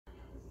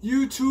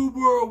YouTube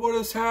world, what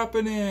is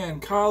happening?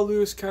 Kyle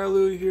Lewis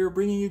here,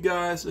 bringing you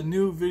guys a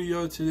new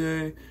video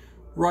today,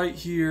 right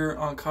here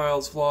on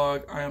Kyle's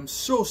Vlog. I am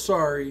so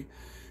sorry.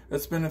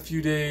 It's been a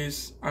few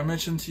days. I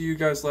mentioned to you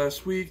guys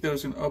last week that I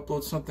was going to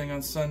upload something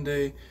on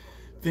Sunday.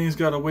 Things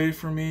got away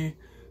from me.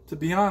 To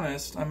be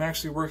honest, I'm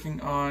actually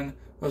working on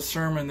a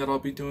sermon that I'll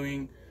be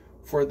doing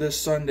for this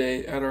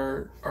Sunday at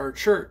our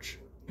church.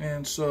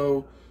 And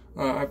so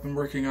I've been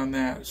working on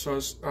that. So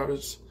I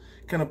was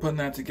kind of putting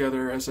that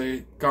together as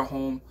I got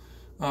home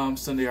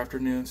Sunday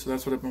afternoon. So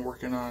that's what I've been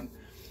working on.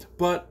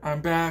 But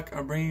I'm back.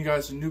 I'm bringing you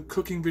guys a new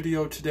cooking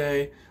video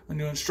today, a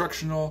new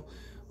instructional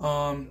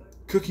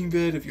cooking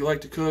vid. If you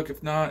like to cook,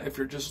 if not, if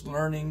you're just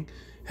learning,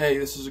 hey,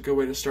 this is a good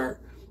way to start.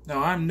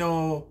 Now, I'm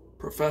no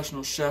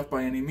professional chef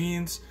by any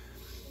means,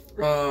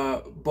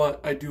 but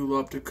I do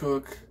love to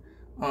cook,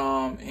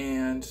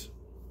 and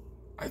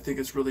I think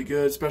it's really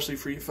good, especially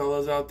for you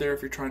fellas out there.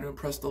 If you're trying to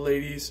impress the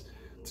ladies,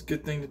 it's a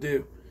good thing to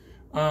do.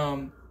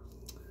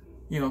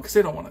 You know, because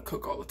they don't want to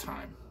cook all the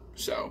time.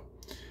 So,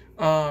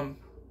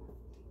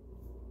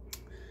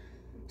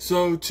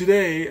 so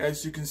today,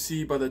 as you can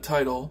see by the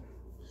title,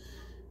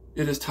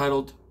 it is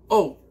titled,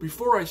 oh,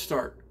 before I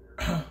start,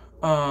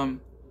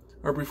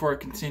 or before I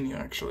continue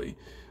actually,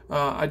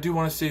 I do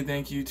want to say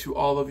thank you to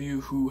all of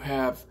you who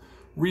have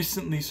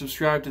recently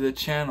subscribed to the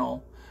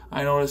channel.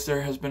 I noticed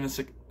there has been a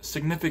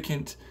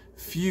significant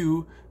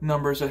few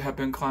numbers that have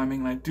been climbing,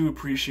 and I do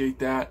appreciate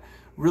that.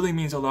 Really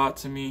means a lot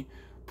to me.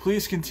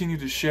 Please continue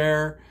to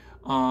share,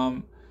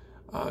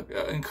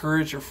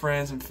 encourage your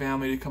friends and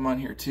family to come on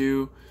here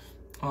too.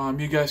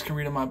 You guys can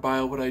read in my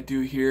bio what I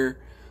do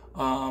here.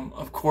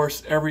 Of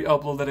course, every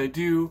upload that I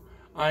do,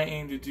 I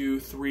aim to do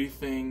 3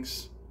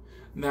 things.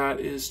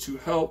 That is to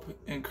help,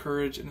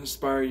 encourage, and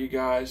inspire you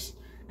guys.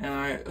 And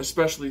I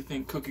especially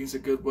think cooking is a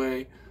good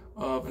way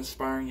of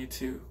inspiring you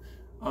too,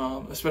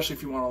 especially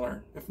if you want to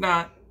learn. If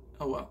not,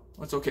 oh well,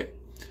 that's okay.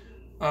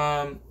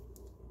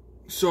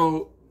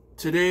 So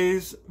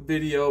today's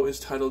video is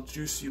titled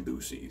Juicy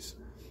Lucy's.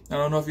 I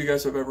don't know if you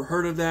guys have ever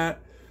heard of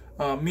that.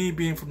 Me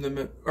being from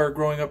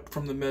growing up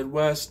from the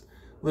Midwest,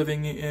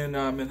 living in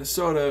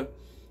Minnesota,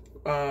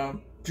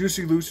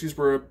 Juicy Lucy's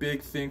were a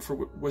big thing for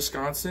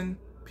Wisconsin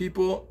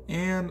people,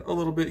 and a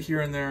little bit here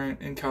and there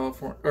in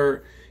California,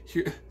 or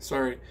here,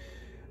 sorry,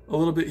 a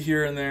little bit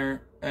here and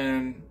there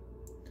in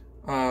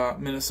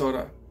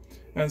Minnesota.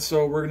 And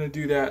so we're gonna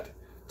do that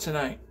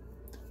tonight.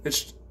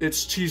 It's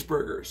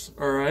cheeseburgers,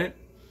 all right?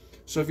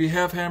 So if you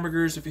have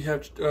hamburgers, if you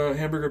have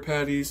hamburger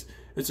patties,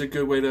 it's a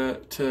good way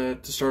to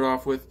start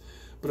off with.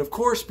 But of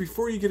course,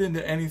 before you get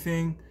into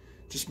anything,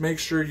 just make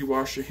sure you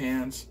wash your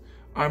hands.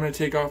 I'm going to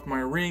take off my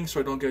ring so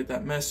I don't get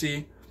that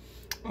messy.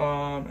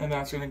 And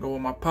that's going to go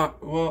in my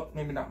pocket. Well,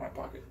 maybe not my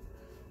pocket.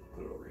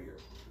 Put it over here.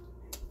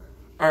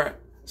 Alright,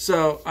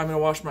 so I'm going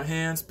to wash my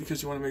hands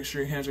because you want to make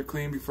sure your hands are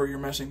clean before you're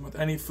messing with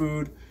any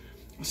food,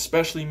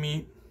 especially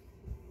meat.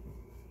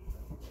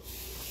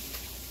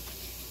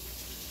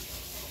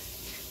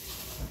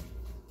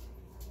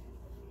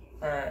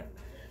 Alright.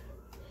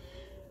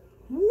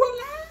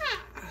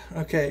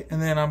 Voila! Okay,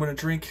 and then I'm going to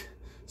drink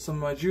some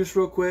of my juice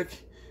real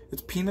quick.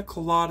 It's pina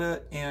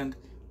colada and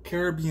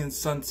Caribbean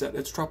Sunset.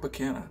 It's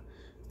Tropicana.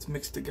 It's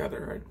mixed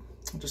together.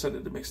 I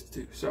decided to mix the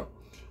two. So,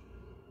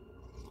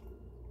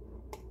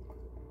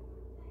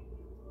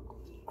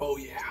 oh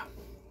yeah.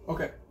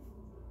 Okay.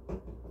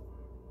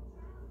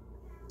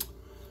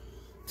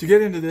 To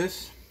get into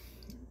this,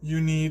 you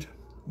need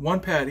 1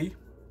 patty.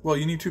 Well,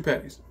 you need 2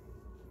 patties,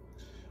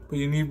 but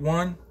you need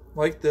one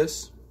like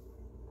this.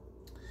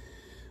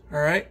 All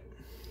right.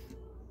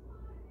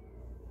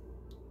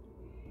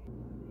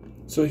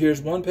 So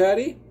here's 1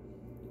 patty.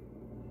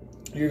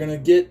 You're going to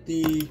get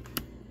the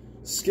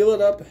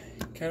skillet up,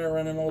 kind of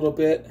running a little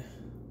bit.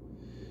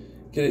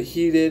 Get it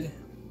heated.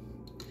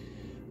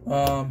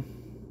 You're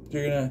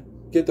going to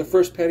get the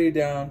first patty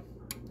down,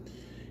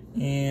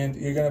 and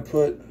you're going to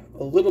put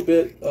a little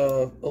bit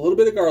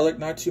of garlic,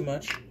 not too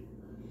much,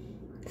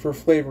 for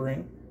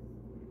flavoring.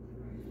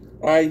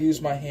 I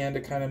use my hand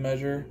to kind of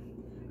measure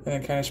and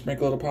then kind of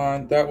sprinkle it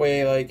upon. That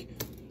way, like,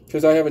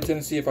 because I have a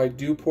tendency, if I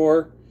do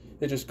pour,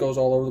 it just goes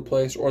all over the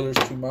place, or there's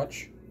too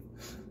much.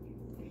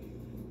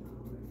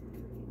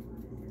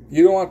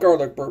 You don't want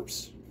garlic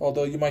burps,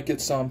 although you might get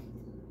some.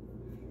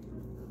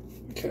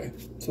 Okay,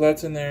 so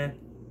that's in there.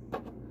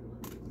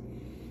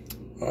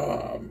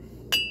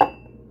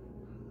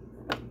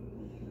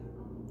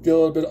 Get a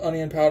little bit of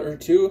onion powder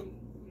too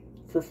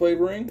for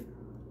flavoring.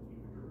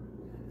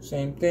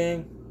 Same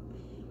thing.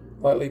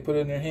 Lightly put it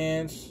in your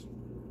hands.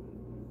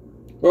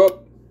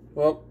 Well,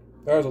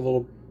 that was a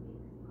little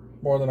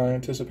more than I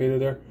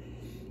anticipated there.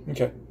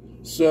 Okay,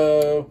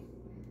 so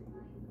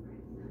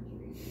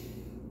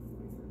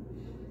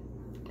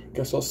I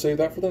guess I'll save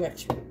that for the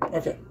next one.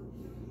 Okay.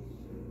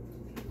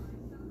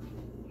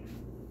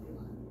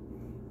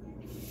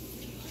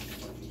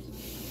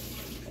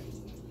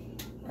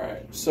 All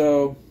right,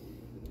 so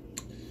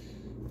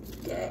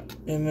put that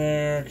in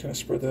there. Kind of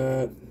spread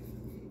that.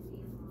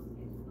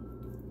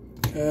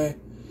 Okay.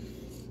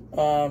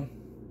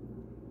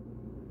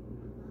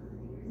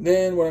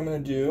 Then what I'm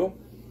going to do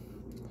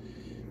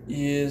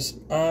is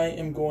I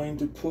am going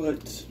to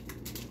put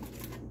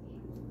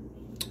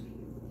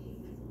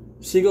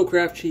Seagull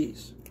Craft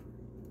cheese.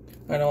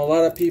 I know a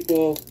lot of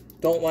people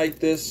don't like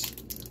this.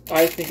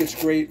 I think it's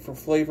great for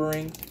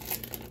flavoring,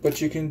 but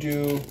you can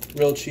do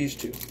real cheese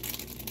too.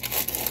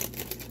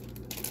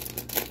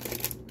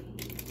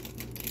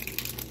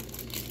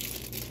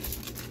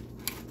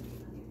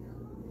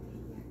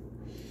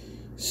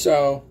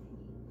 So,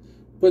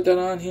 put that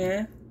on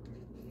here.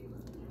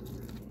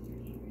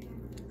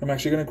 I'm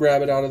actually going to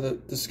grab it out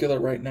of the skillet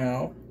right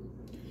now,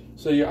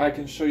 so I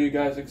can show you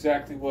guys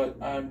exactly what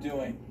I'm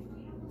doing.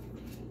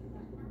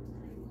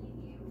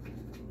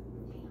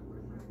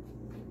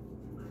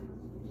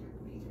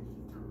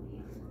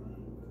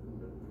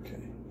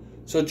 Okay,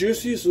 so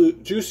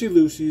Juicy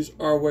Lucy's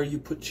are where you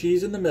put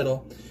cheese in the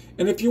middle,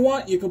 and if you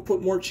want, you can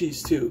put more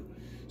cheese too.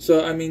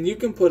 So, I mean, you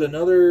can put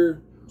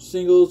another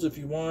singles if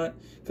you want,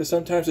 because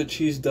sometimes the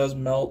cheese does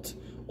melt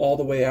all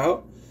the way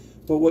out.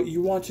 But what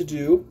you want to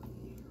do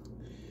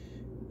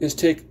is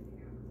take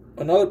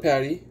another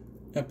patty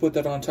and put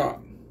that on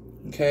top,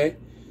 okay?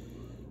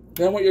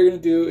 Then what you're going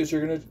to do is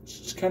you're going to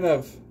just kind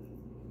of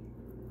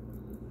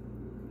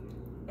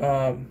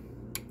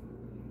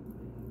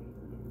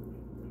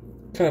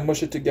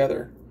mush it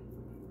together.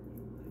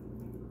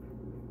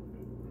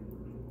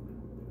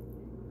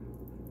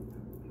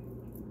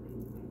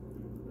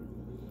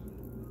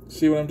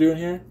 See what I'm doing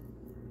here?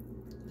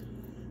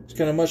 Just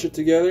kind of mush it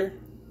together.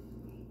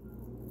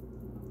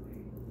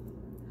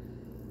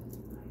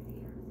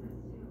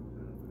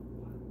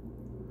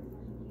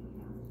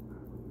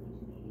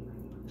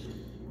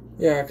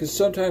 Yeah, because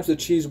sometimes the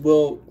cheese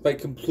will like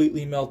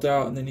completely melt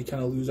out and then you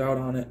kind of lose out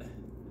on it.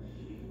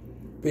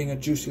 Being a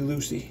Juicy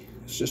Lucy,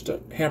 it's just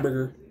a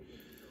hamburger.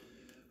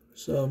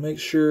 So make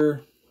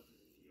sure,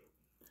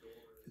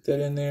 get that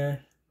in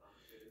there.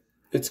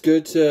 It's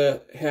good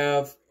to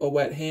have a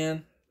wet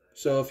hand.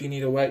 So if you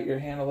need to wet your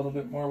hand a little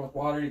bit more with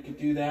water, you could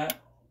do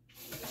that.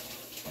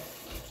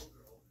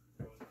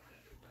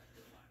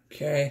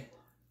 Okay.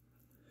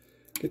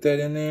 Get that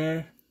in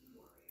there.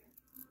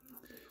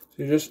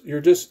 So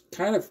you're just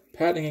kind of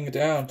patting it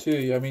down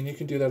too. I mean, you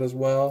can do that as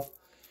well.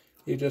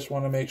 You just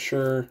want to make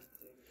sure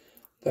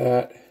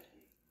that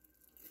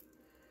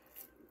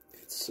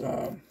it's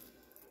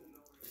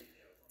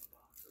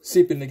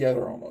seeping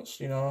together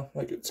almost, you know,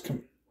 like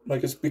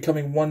it's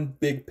becoming one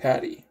big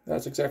patty.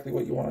 That's exactly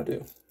what you want to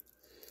do.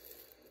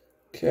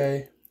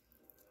 Okay.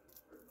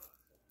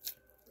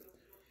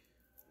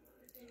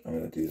 I'm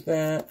going to do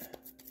that.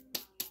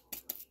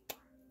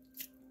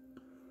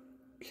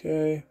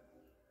 Okay.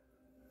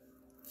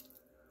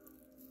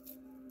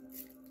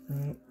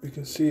 We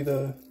can see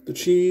the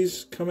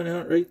cheese coming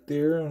out right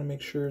there. I want to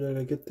make sure that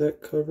I get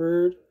that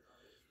covered.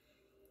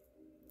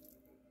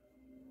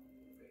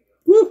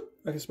 Woo!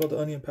 I can smell the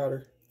onion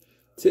powder.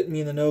 It's hitting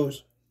me in the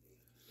nose.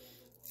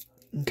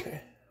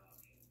 Okay.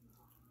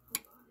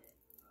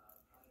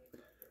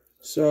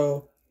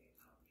 So,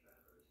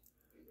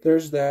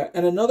 there's that.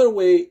 And another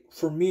way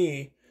for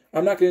me,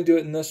 I'm not going to do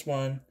it in this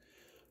one,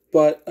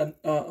 but,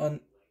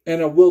 and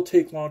it will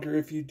take longer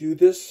if you do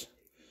this,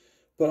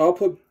 but I'll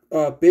put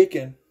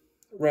bacon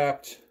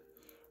wrapped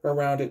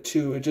around it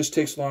too. It just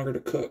takes longer to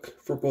cook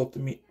for both the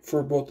meat,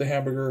 for both the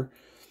hamburger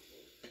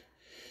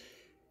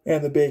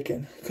and the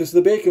bacon, because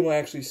the bacon will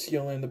actually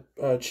seal in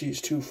the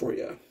cheese too for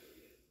you.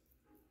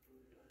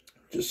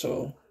 Just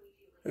so,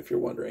 if you're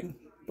wondering.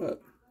 But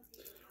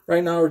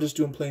right now we're just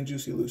doing plain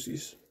Juicy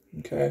Lucy's.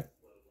 Okay.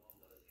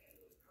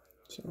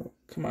 So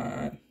come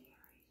on.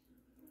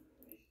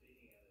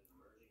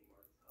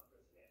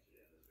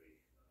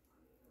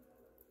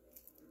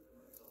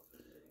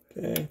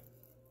 Okay.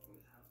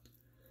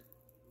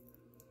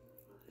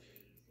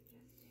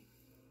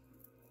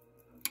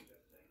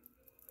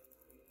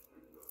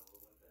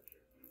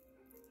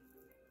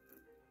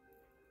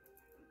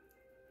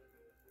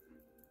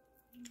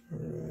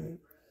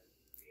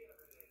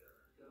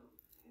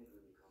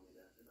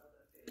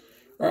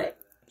 All right,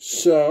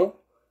 so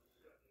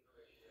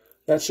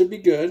that should be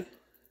good.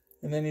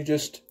 And then you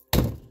just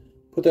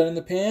put that in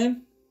the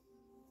pan.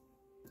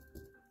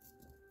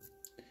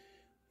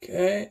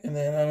 Okay, and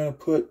then I'm going to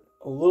put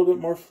a little bit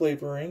more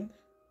flavoring.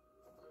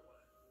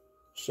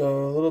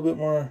 So a little bit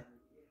more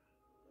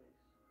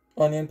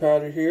onion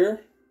powder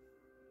here.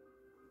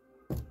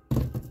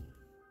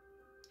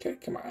 Okay,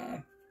 come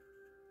on.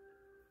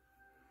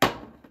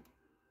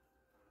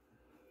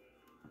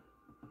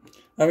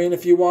 I mean,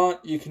 if you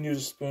want, you can use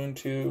a spoon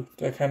too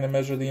to kind of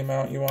measure the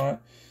amount you want.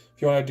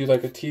 If you want to do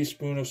like a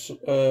teaspoon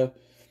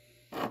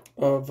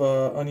of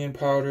onion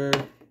powder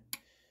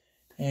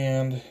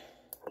and a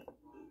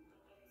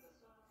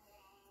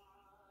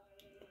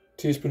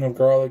teaspoon of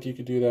garlic, you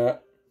could do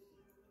that.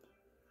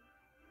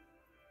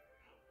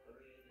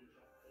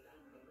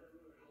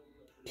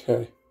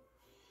 Okay,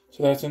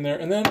 so that's in there.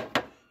 And then,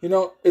 you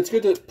know, it's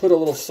good to put a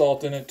little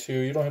salt in it too.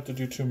 You don't have to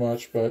do too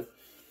much, but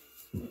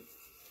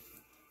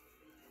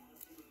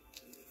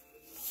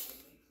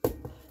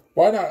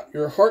why not?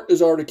 Your heart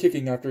is already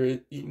kicking after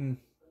eating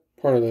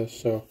part of this,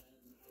 so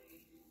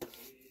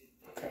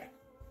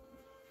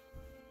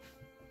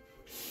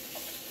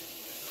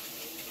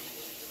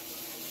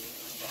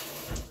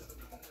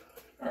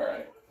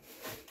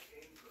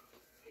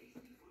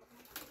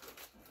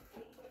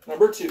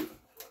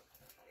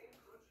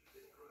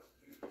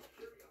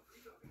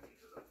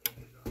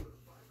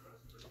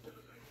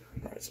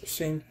It's the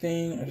same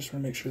thing. I just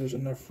want to make sure there's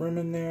enough room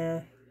in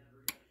there.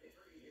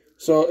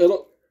 So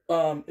it'll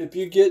if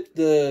you get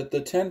the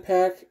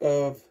 10-pack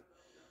of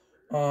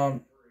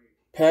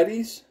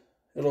patties,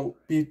 it'll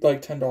be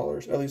like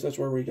 $10. At least that's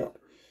where we got.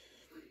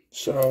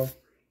 So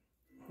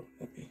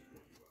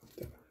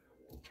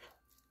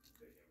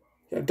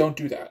yeah, don't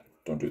do that.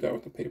 Don't do that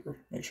with the paper.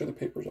 Make sure the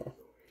paper's off.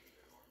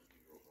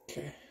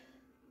 Okay.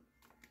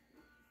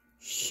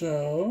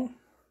 So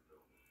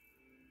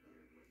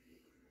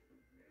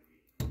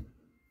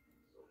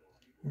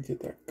get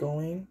that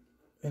going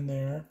in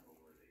there.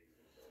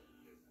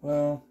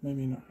 Well,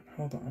 maybe not.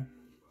 Hold on.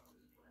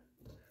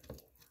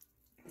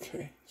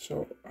 Okay,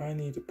 so I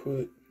need to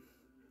put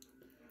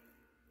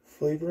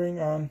flavoring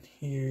on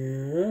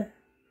here.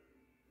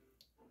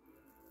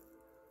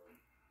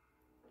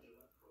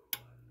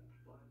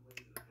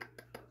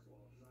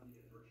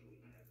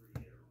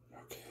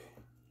 Okay.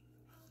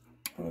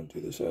 I'm going to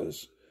do this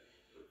as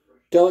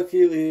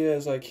delicately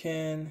as I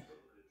can.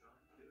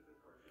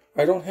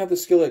 I don't have the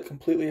skillet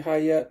completely high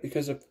yet,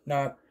 because if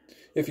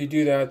you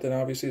do that, then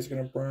obviously it's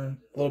going to burn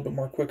a little bit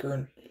more quicker,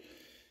 and you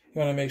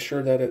want to make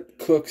sure that it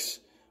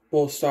cooks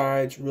both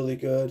sides really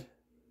good.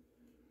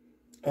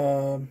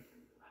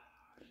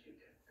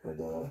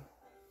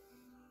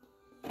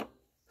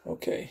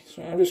 Okay,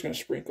 so I'm just going to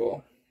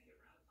sprinkle.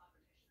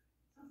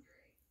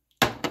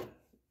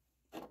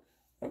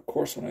 Of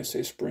course, when I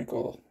say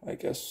sprinkle, I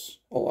guess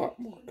a lot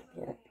more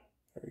comes out.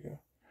 There we go.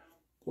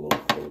 A little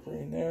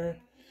flavoring there.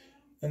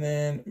 And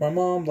then my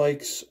mom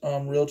likes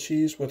real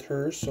cheese with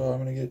hers, so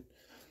I'm going to get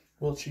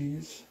real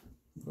cheese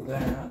for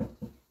that.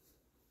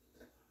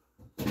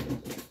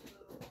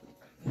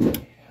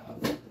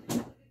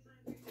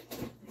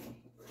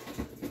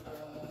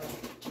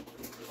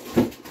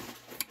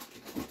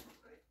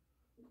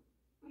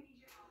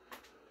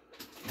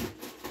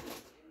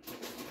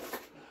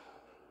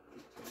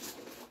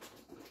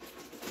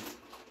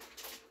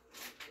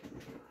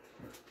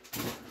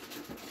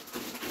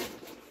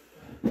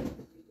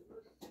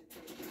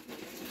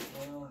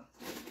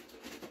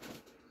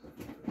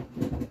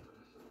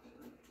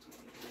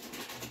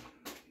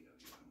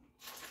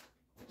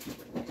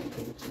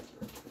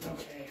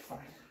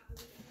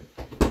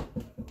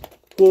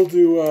 We'll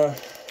do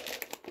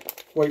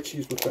white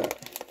cheese with that.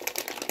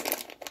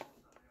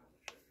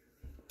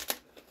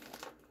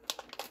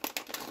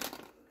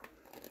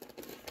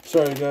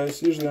 Sorry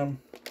guys, usually I'm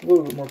a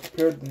little bit more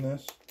prepared than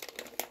this.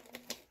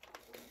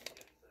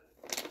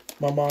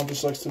 My mom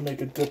just likes to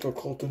make it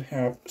difficult and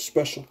have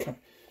special kind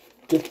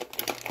of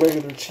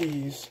regular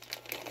cheese.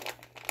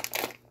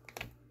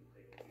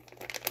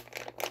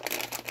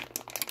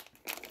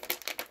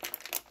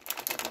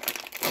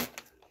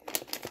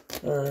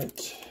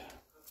 Alright.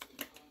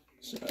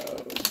 So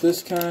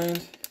this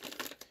kind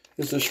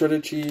is the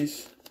shredded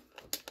cheese.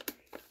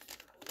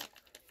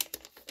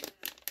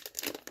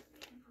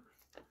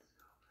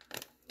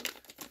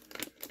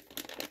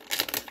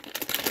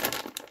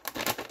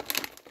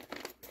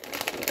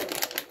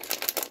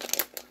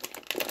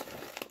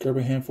 Grab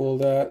a handful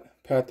of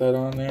that, pat that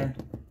on there.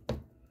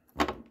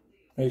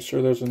 Make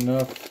sure there's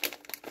enough.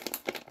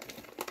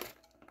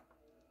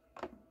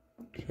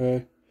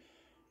 Okay.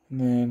 And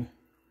then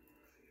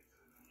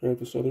grab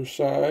this other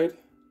side.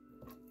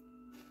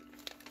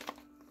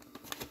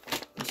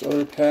 This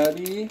other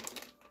patty.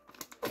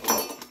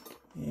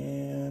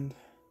 And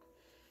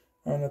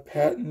I'm going to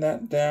patten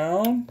that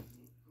down.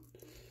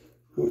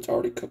 Ooh, it's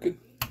already cooking.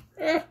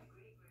 Ah!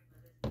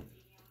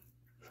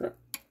 Crap.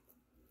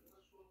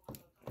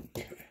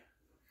 Okay.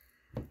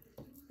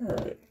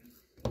 Alright.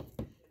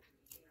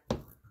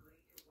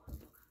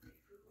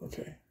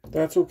 Okay.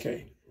 That's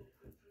okay.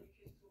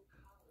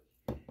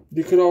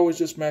 You could always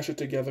just mash it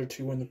together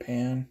too in the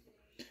pan.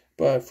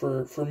 But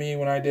for me,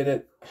 when I did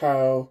it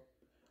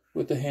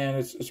with the hand,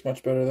 it's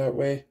much better that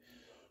way.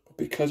 But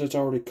because it's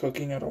already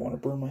cooking, I don't want to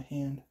burn my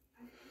hand.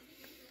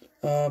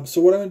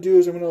 So what I'm going to do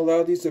is I'm going to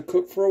allow these to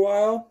cook for a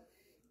while.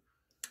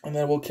 And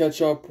then we'll catch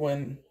up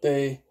when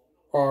they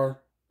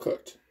are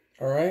cooked.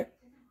 Alright?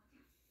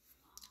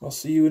 I'll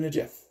see you in a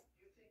jiff.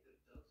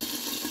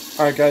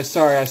 Alright guys,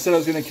 sorry. I said I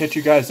was going to catch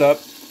you guys up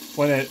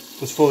when it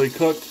was fully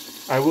cooked.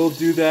 I will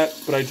do that,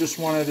 but I just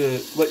wanted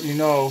to let you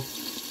know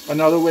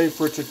another way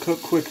for it to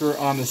cook quicker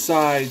on the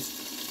sides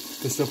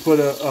is to put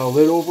a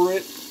lid over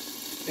it.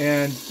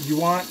 And you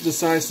want the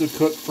sides to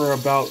cook for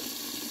about,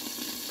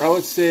 I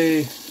would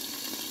say,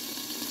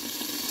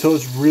 till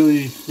it's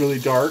really, really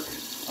dark.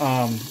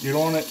 You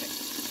don't want it,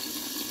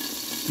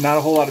 not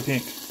a whole lot of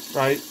pink,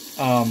 right?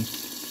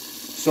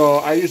 So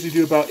I usually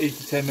do about 8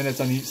 to 10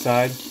 minutes on each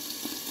side.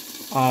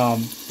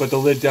 But the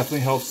lid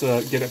definitely helps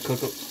get it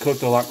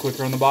cooked a lot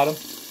quicker on the bottom.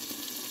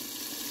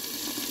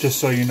 Just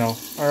so you know.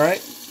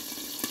 Alright?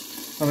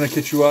 I'm going to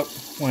catch you up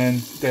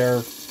when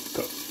they're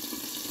cooked.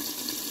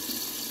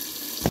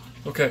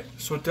 Okay,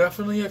 so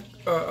definitely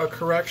a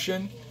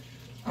correction.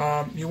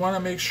 You want to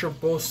make sure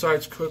both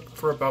sides cook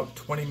for about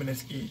 20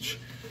 minutes each.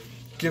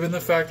 Given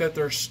the fact that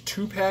there's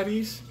 2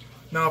 patties,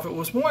 now if it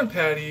was 1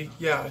 patty,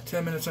 yeah,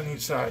 10 minutes on each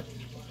side.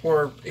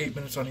 Or 8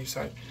 minutes on each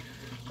side.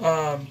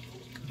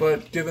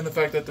 But given the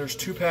fact that there's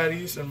 2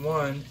 patties and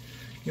one,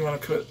 you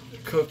want to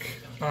cook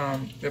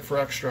it for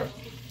extra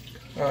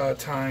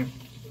time.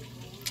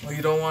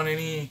 You don't want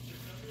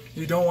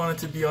it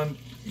to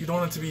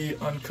be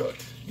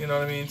uncooked. You know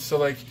what I mean? So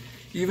like,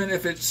 even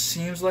if it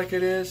seems like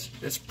it is,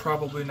 it's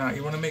probably not.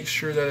 You want to make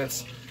sure that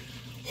it's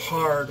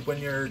hard when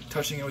you're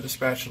touching it with a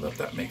spatula, if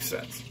that makes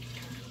sense.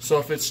 So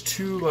if it's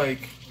too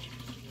like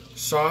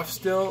soft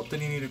still,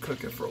 then you need to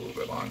cook it for a little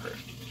bit longer.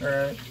 All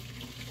right.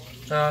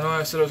 I know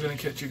I said I was going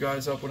to catch you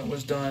guys up when it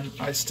was done.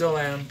 I still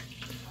am.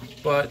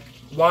 But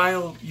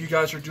while you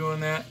guys are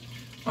doing that,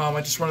 I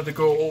just wanted to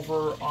go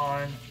over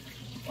on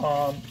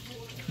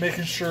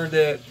making sure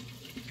that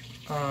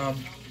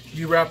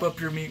you wrap up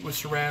your meat with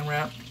saran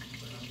wrap.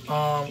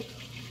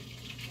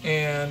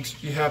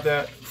 And you have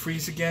that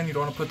freeze again. You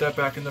don't want to put that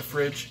back in the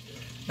fridge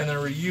and then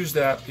reuse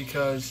that,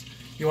 because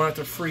you want it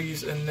to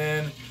freeze and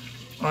then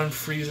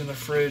unfreeze in the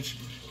fridge,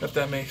 if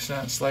that makes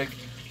sense. Like,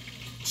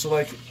 so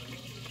like,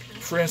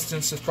 for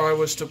instance, if I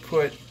was to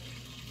put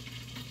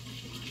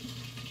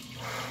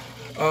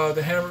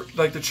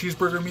the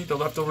cheeseburger meat, the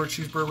leftover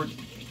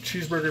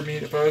cheeseburger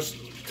meat, if I was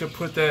to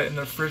put that in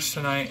the fridge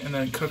tonight and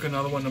then cook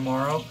another one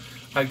tomorrow,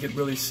 I'd get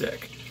really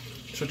sick.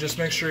 So just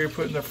make sure you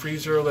put it in the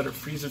freezer, let it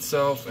freeze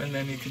itself, and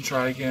then you can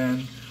try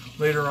again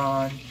later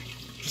on.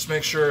 Just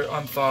make sure it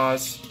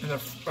unthaws in the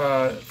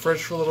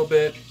fridge for a little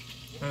bit,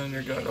 and then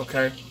you're good,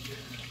 okay?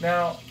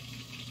 Now,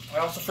 I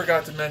also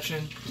forgot to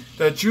mention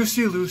that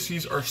Juicy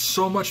Lucy's are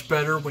so much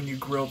better when you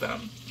grill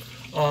them,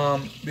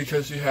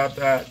 because you have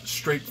that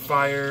straight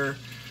fire.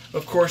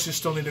 Of course, you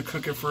still need to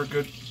cook it for a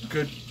good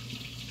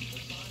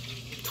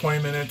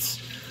 20 minutes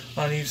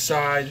on each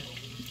side,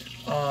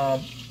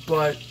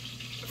 but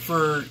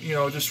for,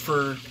 just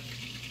for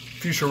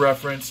future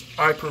reference,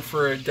 I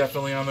prefer it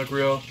definitely on the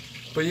grill,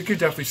 but you could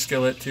definitely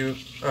skillet too,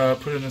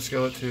 put it in the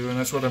skillet too, and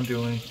that's what I'm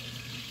doing.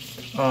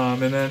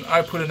 And then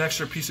I put an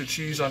extra piece of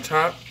cheese on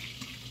top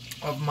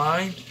of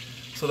mine,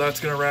 so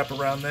that's going to wrap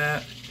around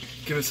that,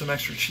 give it some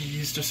extra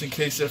cheese just in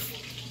case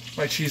if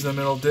my cheese in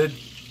the middle did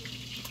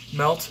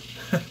melt.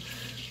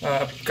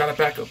 Got a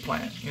backup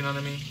plan, you know what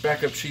I mean?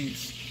 Backup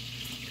cheese.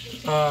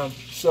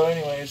 So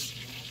anyways,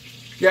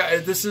 yeah,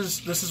 this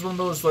is one of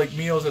those like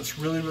meals that's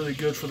really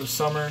good for the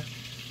summer.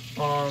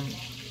 I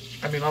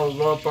mean, I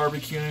love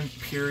barbecuing,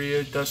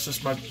 period. That's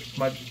just my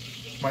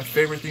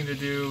favorite thing to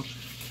do.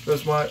 It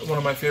was one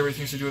of my favorite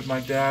things to do with my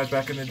dad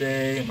back in the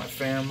day, and my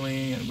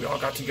family, and we all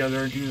got together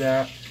and do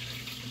that.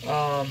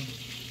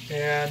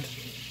 And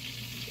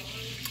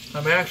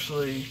I'm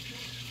actually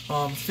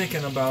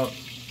thinking about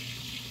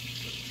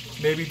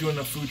maybe doing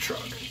a food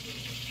truck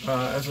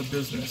as a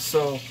business.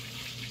 So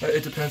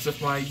it depends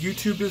if my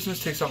YouTube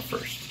business takes off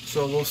first.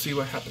 So we'll see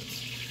what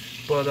happens.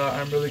 But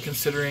I'm really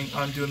considering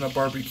on doing a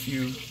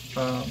barbecue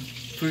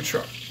food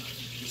truck.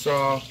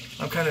 So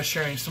I'm kind of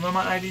sharing some of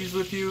my ideas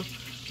with you.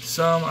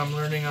 Some I'm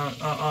learning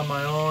on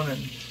my own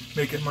and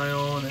making my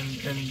own,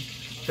 and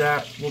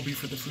that will be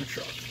for the food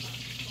truck.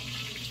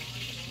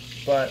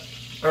 But,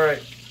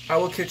 alright, I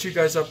will catch you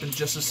guys up in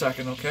just a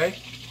second, okay?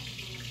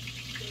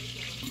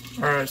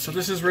 Alright, so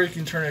this is where you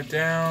can turn it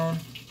down.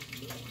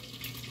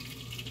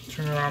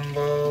 Turn it on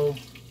low.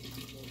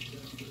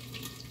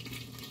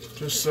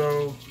 Just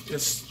so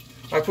it's...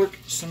 I put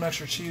some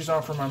extra cheese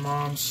on for my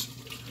mom's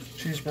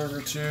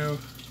cheeseburger too.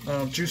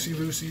 Juicy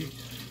Lucy.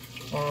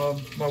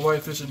 My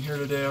wife isn't here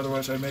today,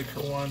 otherwise I'd make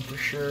her one for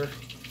sure.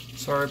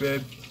 Sorry,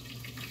 babe.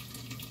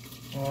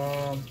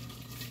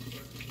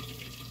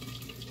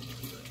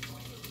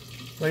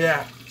 But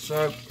yeah,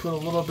 so I put a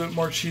little bit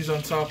more cheese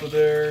on top of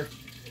there,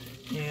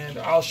 and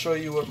I'll show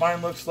you what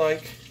mine looks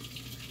like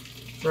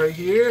right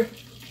here.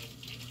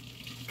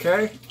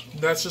 Okay,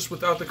 that's just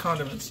without the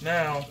condiments.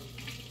 Now,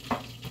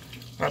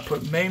 I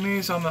put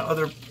mayonnaise on the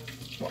other.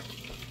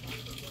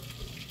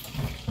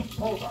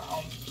 Hold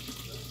on.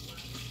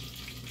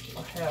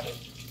 I have it.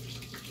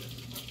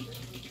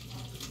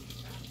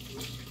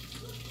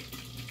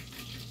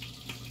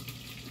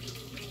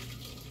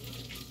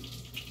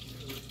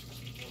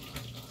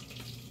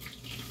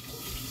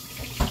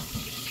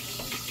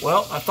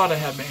 Well, I thought I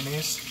had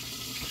mayonnaise,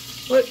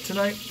 but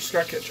tonight just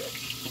got ketchup.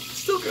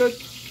 Still good.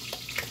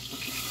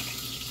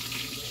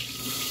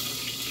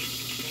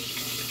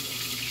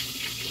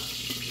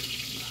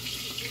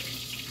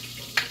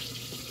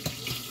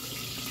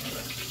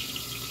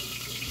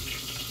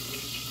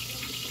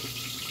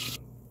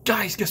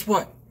 Guys, guess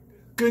what?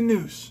 Good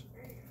news.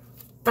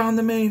 Found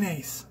the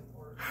mayonnaise.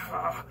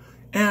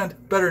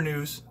 And better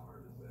news.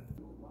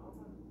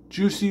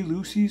 Juicy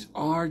Lucy's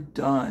are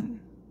done.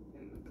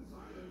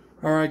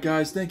 Alright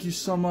guys, thank you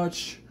so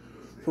much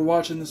for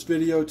watching this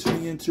video,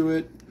 tuning into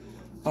it.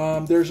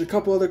 There's a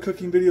couple other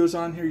cooking videos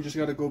on here. You just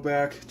got to go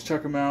back to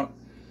check them out.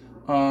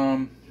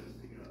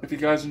 If you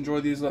guys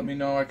enjoy these, let me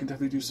know. I can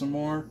definitely do some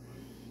more.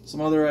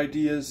 Some other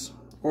ideas.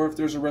 Or if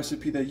there's a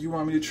recipe that you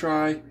want me to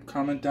try,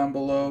 comment down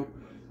below.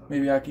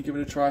 Maybe I can give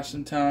it a try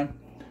sometime.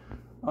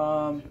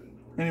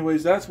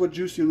 Anyways, that's what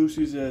Juicy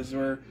Lucy's is.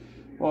 Or,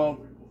 well,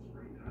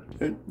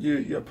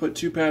 you put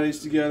 2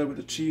 patties together with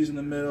the cheese in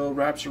the middle,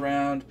 wraps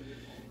around.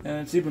 and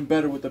it's even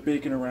better with the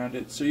bacon around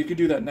it. So you could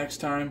do that next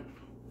time,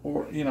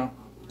 or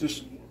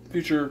just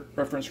future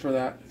reference for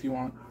that if you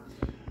want.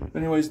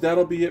 Anyways,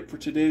 that'll be it for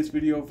today's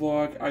video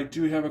vlog. I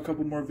do have a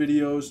couple more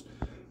videos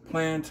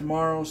planned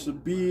tomorrow, so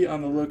be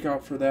on the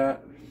lookout for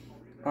that.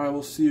 I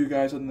will see you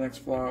guys on the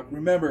next vlog.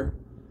 Remember,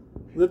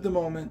 live the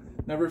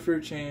moment, never fear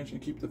change,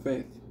 and keep the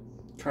faith.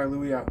 Kai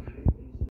Louie out.